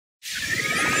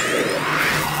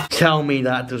Tell me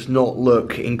that does not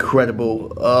look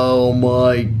incredible. Oh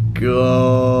my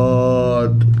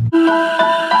god.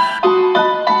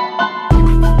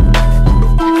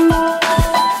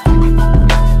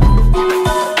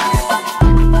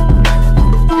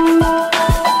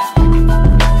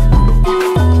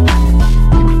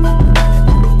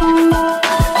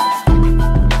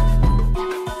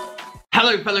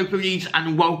 Hello foodies,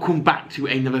 and welcome back to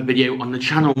another video on the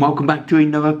channel. Welcome back to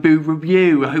another food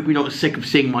review. I hope you're not sick of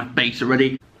seeing my face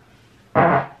already.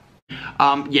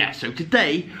 Yeah, so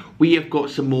today we have got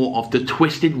some more of the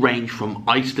Twisted range from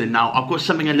Iceland. Now, I've got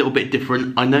something a little bit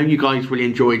different. I know you guys really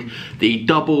enjoyed the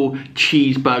double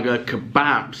cheeseburger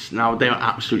kebabs. Now, they are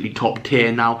absolutely top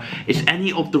tier. Now, is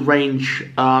any of the range,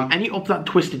 any of that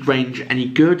Twisted range any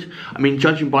good? I mean,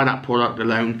 judging by that product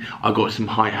alone, I got some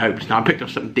high hopes. Now, I picked up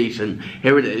something decent.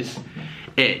 Here it is.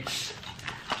 It's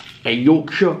a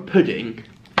Yorkshire pudding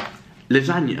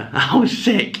lasagna. How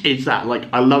sick is that? Like,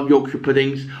 I love Yorkshire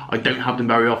puddings. I don't have them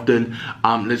very often.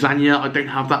 Lasagna, I don't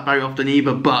have that very often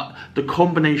either, but the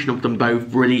combination of them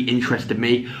both really interested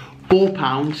me.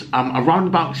 £4, around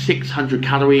about 600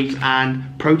 calories,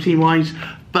 and protein-wise,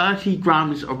 30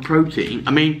 grams of protein.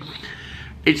 I mean,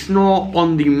 it's not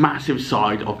on the massive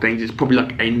side of things. It's probably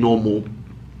like a normal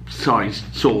size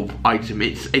sort of item.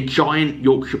 It's a giant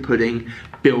Yorkshire pudding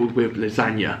filled with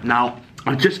lasagna. Now,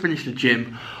 I just finished the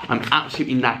gym. I'm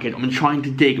absolutely knackered. I'm trying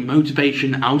to dig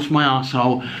motivation out of my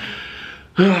arsehole.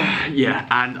 Yeah,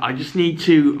 and I just need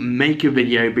to make a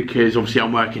video because obviously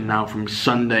I'm working now from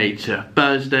Sunday to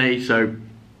Thursday. So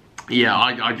yeah,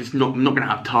 I'm not gonna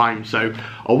have time. So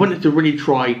I wanted to really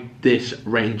try this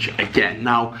range again.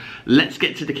 Now, let's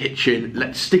get to the kitchen.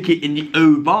 Let's stick it in the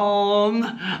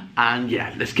oven. And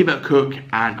yeah, let's give it a cook,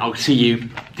 and I'll see you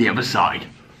the other side.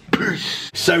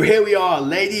 So here we are,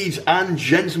 ladies and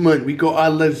gentlemen. We got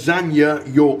our lasagna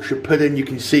Yorkshire pudding. You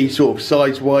can see sort of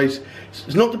size-wise,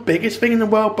 it's not the biggest thing in the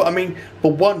world, but I mean,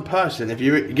 for one person, if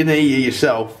you're gonna eat it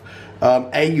yourself,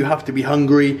 A, you have to be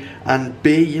hungry, and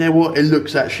B, you know what, it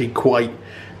looks actually quite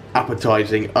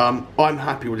appetizing. I'm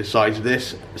happy with the size of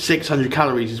this. 600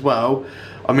 calories as well.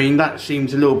 I mean, that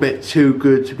seems a little bit too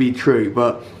good to be true,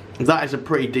 but that is a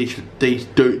pretty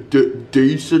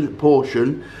decent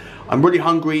portion. I'm really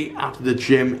hungry after the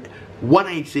gym.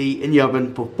 180 in the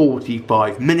oven for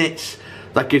 45 minutes.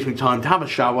 That gives me time to have a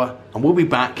shower, and we'll be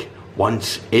back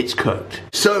once it's cooked.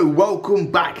 So,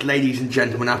 welcome back, ladies and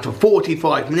gentlemen. After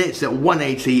 45 minutes at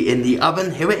 180 in the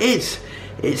oven, here it is.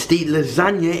 It's the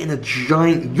lasagna in a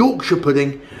giant Yorkshire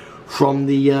pudding from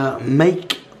the or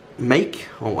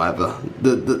whatever,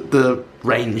 the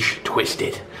range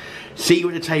Twisted. See you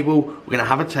at the table. We're gonna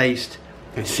have a taste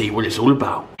and see what it's all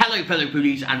about. Hello fellow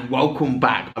foodies, and welcome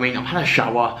back. I mean, I've had a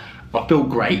shower, I feel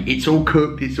great, it's all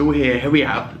cooked, it's all here. Here we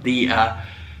have the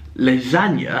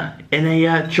lasagna in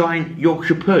a giant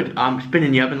Yorkshire pud. It's been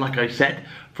in the oven, like I said,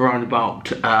 for around about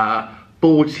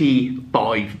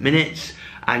 45 minutes.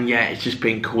 And yeah, it's just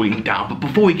been cooling down. But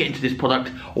before we get into this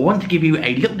product, I want to give you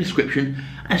a little description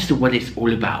as to what it's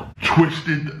all about.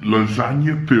 Twisted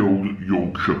lasagna filled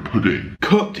Yorkshire pudding.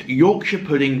 Cooked Yorkshire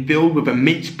pudding filled with a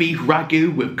minced beef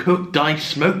ragu with cooked diced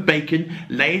smoked bacon,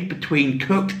 layered between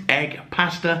cooked egg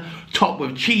pasta, topped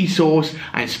with cheese sauce,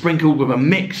 and sprinkled with a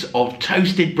mix of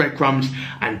toasted breadcrumbs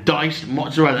and diced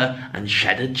mozzarella and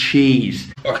cheddar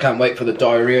cheese. I can't wait for the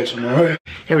diarrhea tomorrow.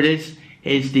 Here it is.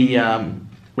 Here's the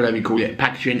whatever you call it,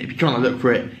 packaging. If you're trying to look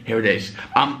for it, here it is.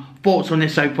 Thoughts on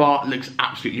this so far? It looks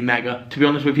absolutely mega. To be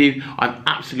honest with you, I'm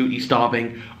absolutely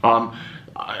starving. I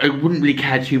wouldn't really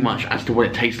care too much as to what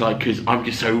it tastes like because I'm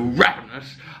just so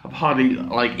ravenous. I've hardly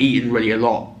like eaten really a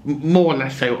lot. More or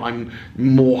less so, I'm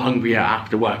more hungrier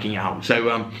after working out.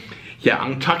 So yeah,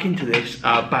 I'm tuck into this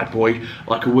bad boy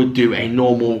like I would do a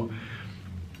normal.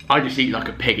 I just eat like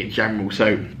a pig in general.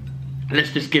 So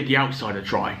let's just give the outside a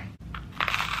try.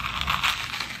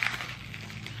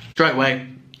 Straight away,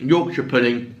 Yorkshire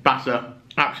pudding, batter,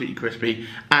 absolutely crispy,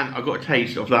 and I got a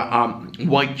taste of that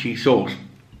white cheese sauce.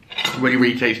 Really,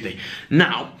 really tasty.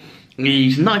 Now,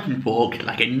 use knife and fork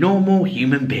like a normal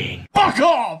human being. Fuck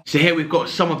off! So here we've got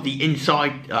some of the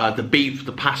inside, the beef,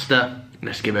 the pasta.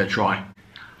 Let's give it a try.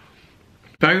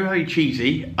 Very, very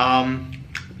cheesy.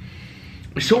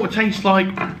 It sort of tastes like,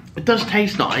 it does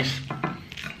taste nice,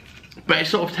 but it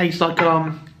sort of tastes like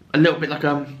a little bit like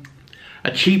a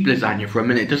cheap lasagna for a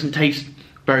minute. It doesn't taste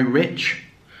very rich.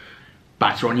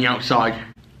 Batter on the outside.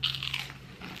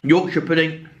 Yorkshire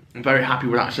pudding, I'm very happy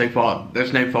with that so far.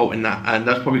 There's no fault in that, and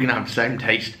that's probably gonna have the same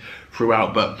taste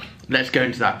throughout, but let's go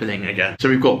into that filling again. So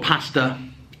we've got pasta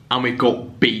and we've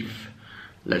got beef.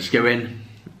 Let's go in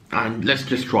and let's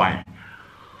just try it.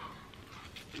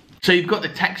 So you've got the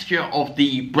texture of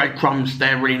the breadcrumbs,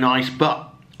 they're really nice,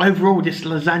 but overall this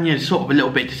lasagna is sort of a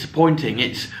little bit disappointing.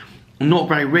 It's not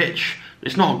very rich,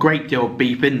 there's not a great deal of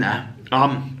beef in there.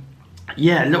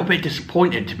 Yeah, a little bit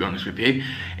disappointed, to be honest with you.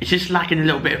 It's just lacking a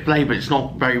little bit of flavour. It's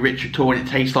not very rich at all, and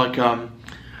it tastes like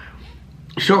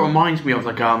it sort of reminds me of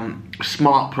like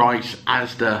Smart Price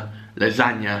as the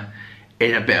lasagna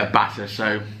in a bit of batter.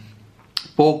 So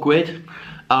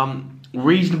 £4,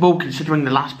 reasonable considering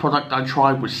the last product I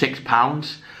tried was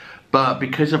 £6, but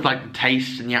because of like the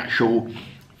taste and the actual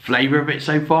flavour of it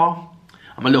so far,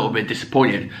 I'm a little bit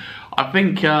disappointed. I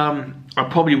think I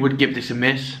probably would give this a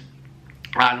miss.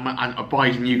 And I'm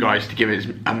advising you guys to give it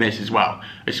a miss as well.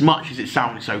 As much as it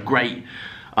sounds so great,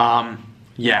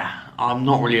 yeah, I'm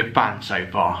not really a fan so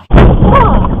far.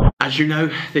 As you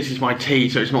know, this is my tea,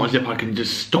 so it's not as if I can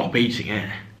just stop eating it.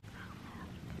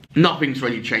 Nothing's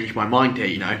really changed my mind here,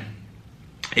 you know.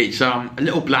 It's a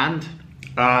little bland,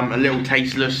 a little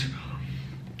tasteless,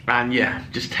 and yeah,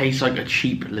 just tastes like a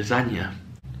cheap lasagna.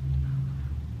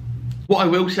 What I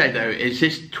will say though is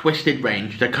this Twisted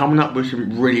range, they're coming up with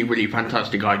some really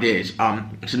fantastic ideas.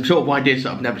 Some sort of ideas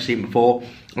that I've never seen before.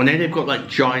 I know they've got like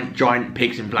giant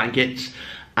pigs in blankets,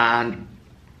 and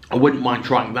I wouldn't mind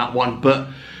trying that one, but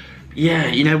yeah,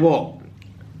 you know what?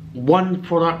 One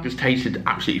product has tasted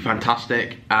absolutely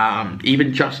fantastic.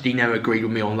 Even Justino agreed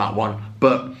with me on that one,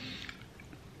 but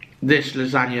this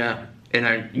lasagna, you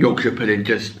know, Yorkshire pudding,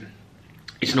 just,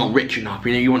 it's not rich enough.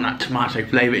 You know, you want that tomato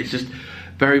flavour. It's just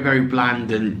very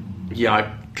bland, and yeah,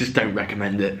 I just don't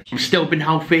recommend it. I've still been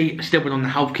healthy, I've still been on the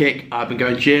health kick. I've been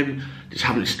going gym, just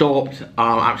haven't stopped.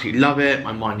 I absolutely love it.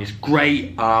 My mind is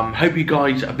great. Hope you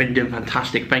guys have been doing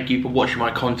fantastic. Thank you for watching my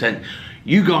content.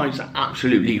 You guys are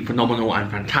absolutely phenomenal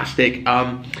and fantastic.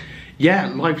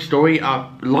 Yeah, life story.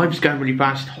 Life's going really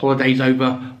fast. Holiday's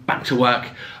over, back to work.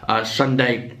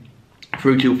 Sunday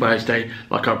through till Thursday,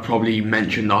 like I probably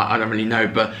mentioned. I don't really know,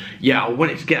 but yeah, I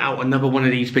wanted to get out another one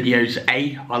of these videos.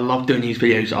 I love doing these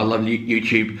videos. I love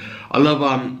YouTube. I love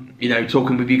you know,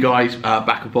 talking with you guys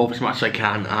back and forth as much as I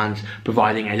can, and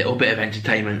providing a little bit of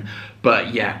entertainment.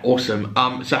 But yeah, awesome.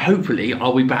 So hopefully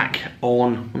I'll be back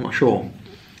on, I'm not sure,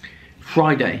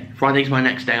 Friday. Friday's my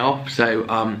next day off, so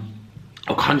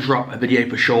I'll conjure up a video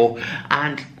for sure.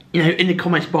 And you know, in the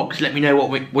comments box, let me know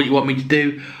what you want me to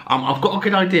do. I've got a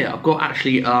good idea. I've got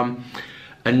actually a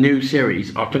new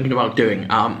series I'm thinking about doing.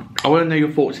 I want to know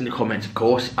your thoughts in the comments, of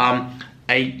course.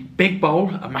 A big bowl,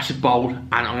 a massive bowl, and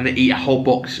I'm going to eat a whole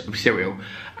box of cereal.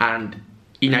 And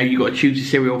you know, you got to choose a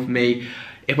cereal for me.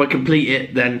 If I complete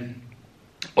it, then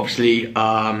obviously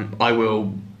I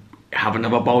will have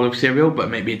another bowl of cereal, but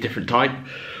maybe a different type.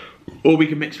 Or we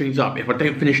can mix things up. If I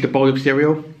don't finish the bowl of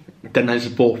cereal, then there's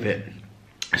a forfeit.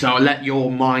 So I'll let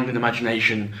your mind and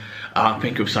imagination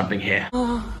think of something here.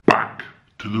 Back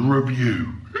to the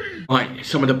review. Right,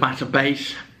 some of the batter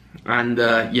base, and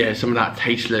yeah, some of that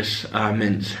tasteless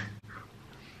mince.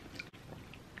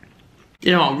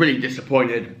 You know, I'm really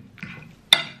disappointed.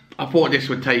 I thought this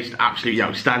would taste absolutely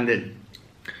outstanding,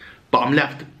 but I'm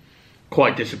left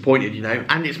quite disappointed, you know,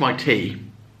 and it's my tea.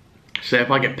 So if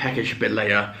I get peckish a bit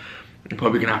later, I'm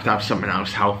probably gonna have to have something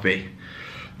else healthy.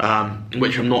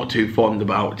 Which I'm not too fond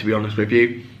about, to be honest with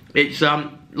you. It's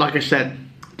like I said,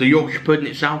 the Yorkshire pudding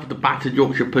itself, the battered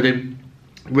Yorkshire pudding,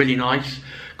 really nice,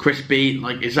 crispy,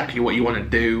 like exactly what you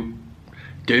want to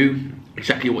do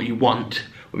exactly what you want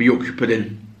with Yorkshire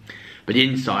pudding. But the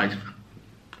inside,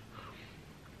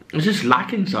 it's just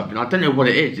lacking something. I don't know what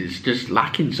it is. It's just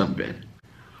lacking something.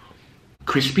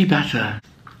 Crispy batter.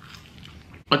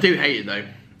 I do hate it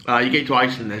though. You get to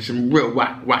Iceland, there's some real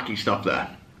wacky stuff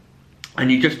there. And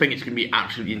you just think it's going to be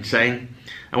absolutely insane.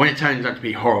 And when it turns out to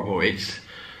be horrible, it's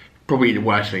probably the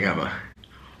worst thing ever.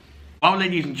 Well,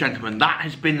 ladies and gentlemen, that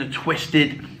has been the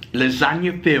Twisted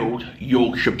lasagna-filled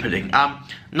Yorkshire pudding.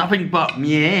 Nothing but,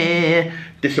 yeah,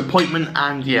 disappointment,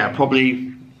 and yeah,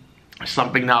 probably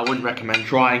something that I wouldn't recommend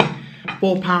trying.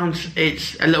 £4,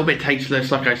 it's a little bit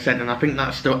tasteless, like I said, and I think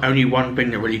that's the only one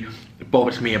thing that really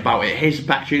bothers me about it. Here's the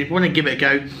packaging. If you want to give it a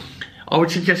go, I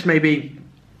would suggest maybe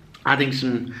adding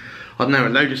some, I don't know, a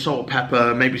load of salt,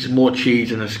 pepper, maybe some more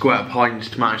cheese and a squirt of Heinz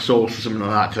tomato sauce or something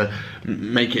like that to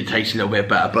make it taste a little bit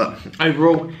better. But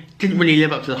overall, didn't really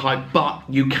live up to the hype, but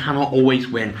you cannot always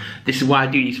win. This is why I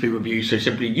do these food reviews, so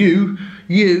simply you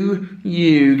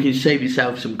can save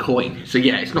yourself some coin. So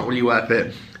yeah, it's not really worth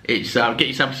it. It's get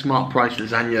yourself a Smart Price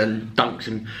lasagna and dunk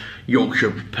some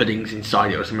Yorkshire puddings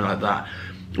inside it or something like that.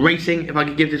 Rating, if I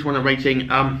could give this one a rating,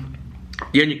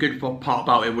 the only good part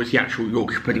about it was the actual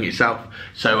Yorkshire pudding itself.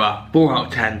 So 4 out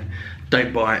of 10.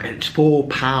 Don't buy it. And it's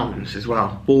 £4 as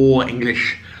well. 4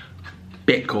 English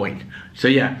Bitcoin. So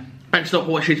yeah, Thanks a lot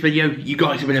for watching this video. You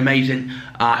guys have been amazing.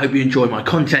 I hope you enjoy my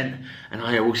content, and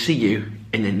I will see you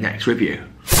in the next review.